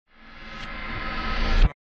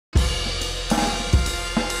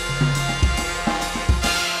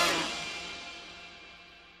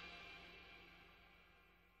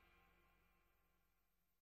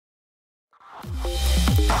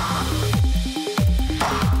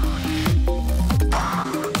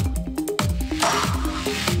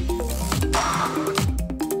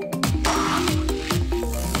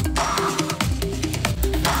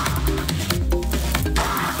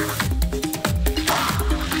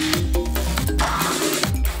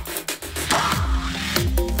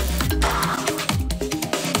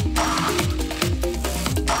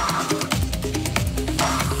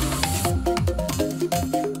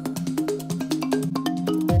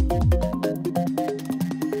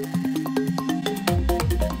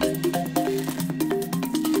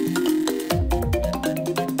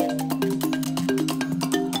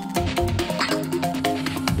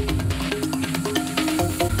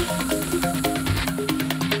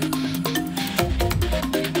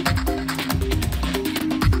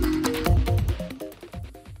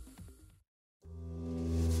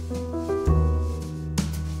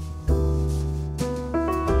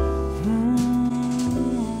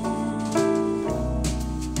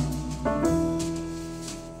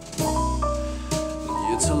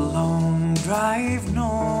drive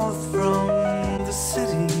north from the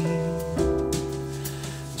city.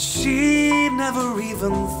 She never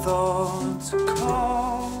even thought to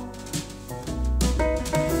call.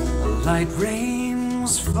 A light rain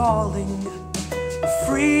was falling, the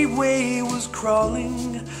freeway was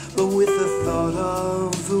crawling, but with the thought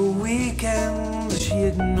of the weekend, she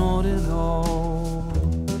ignored it all.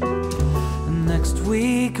 And next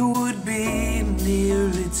week would be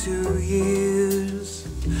nearly 2 years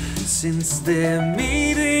since their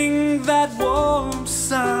meeting that warm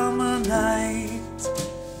summer night.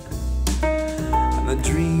 And the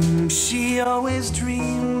dream she always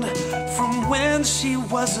dreamed from when she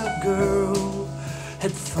was a girl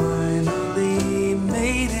had finally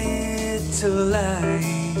made it to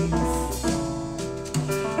life.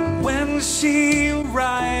 When she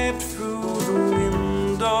arrived through the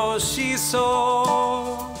window, she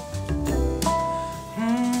saw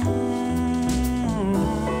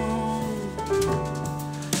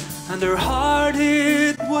and her heart,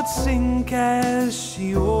 it would sink as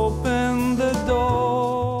she opened the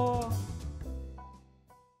door.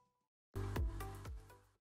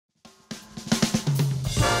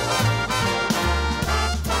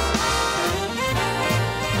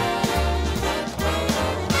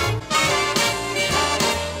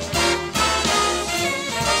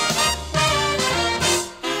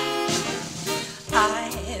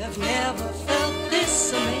 I've never felt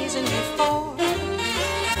this amazing before.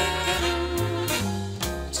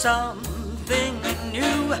 Something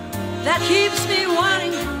new that keeps me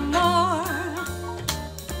wanting more.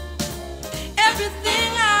 Everything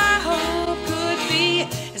I hope could be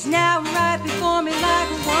is now right before me like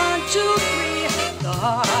 1, 2, 3. The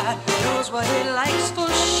heart knows what it likes for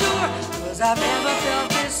sure, 'cause I've never felt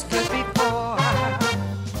this good before.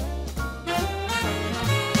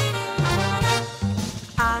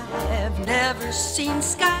 I've never seen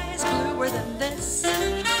skies bluer than this.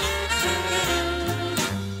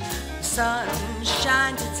 The sun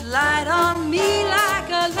shines its light on me like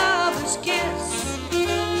a lover's kiss.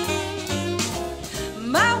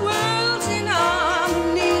 My world's in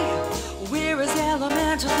harmony, we're as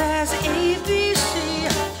elemental as ABC.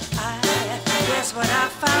 I guess when I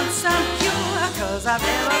found some cure, 'cause I've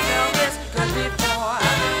never felt this good before.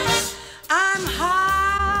 I'm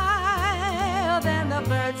higher than the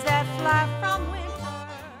birds that fly from winter.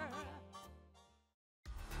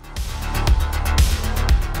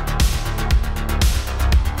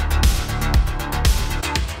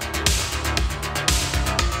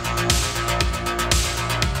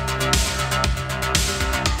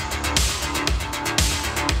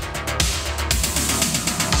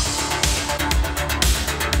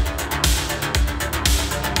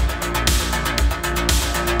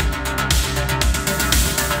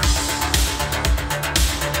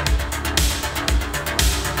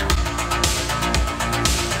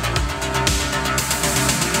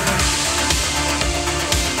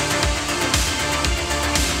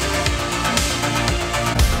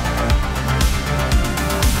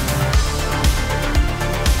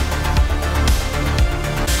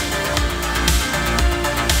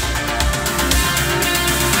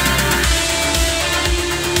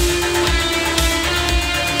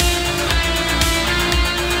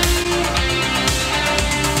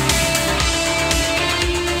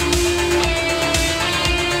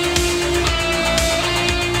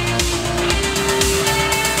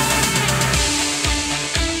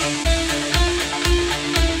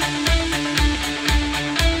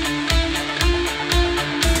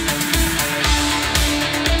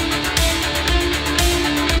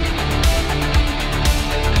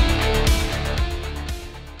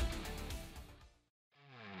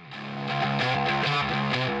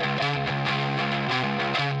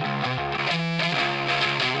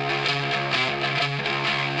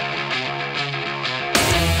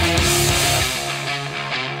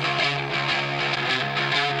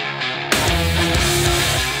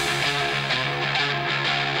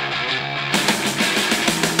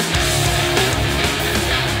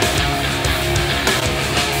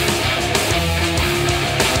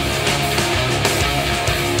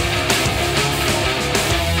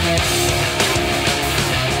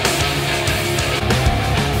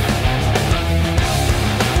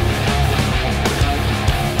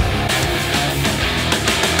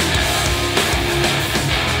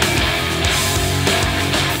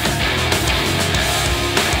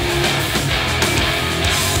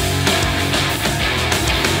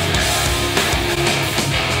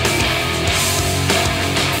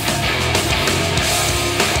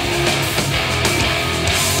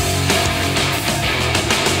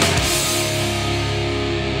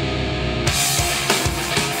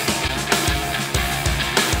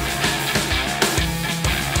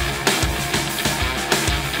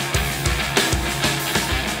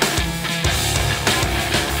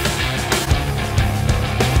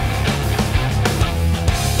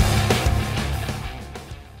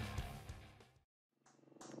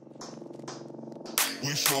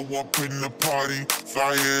 show up in the party,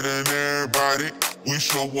 flyer than everybody. We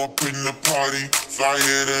show up in the party,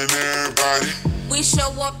 flyer than everybody. We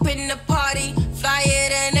show up in the party, flyer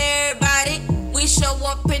than everybody. We show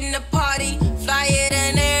up in the party, flyer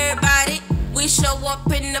than everybody. We show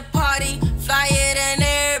up in the party, flyer than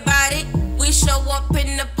everybody. We show up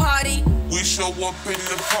in the party. We show up in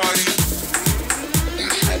the party.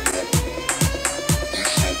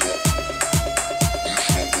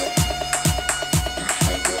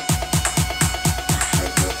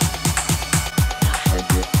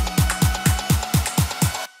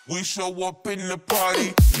 We show up in the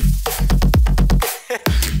party.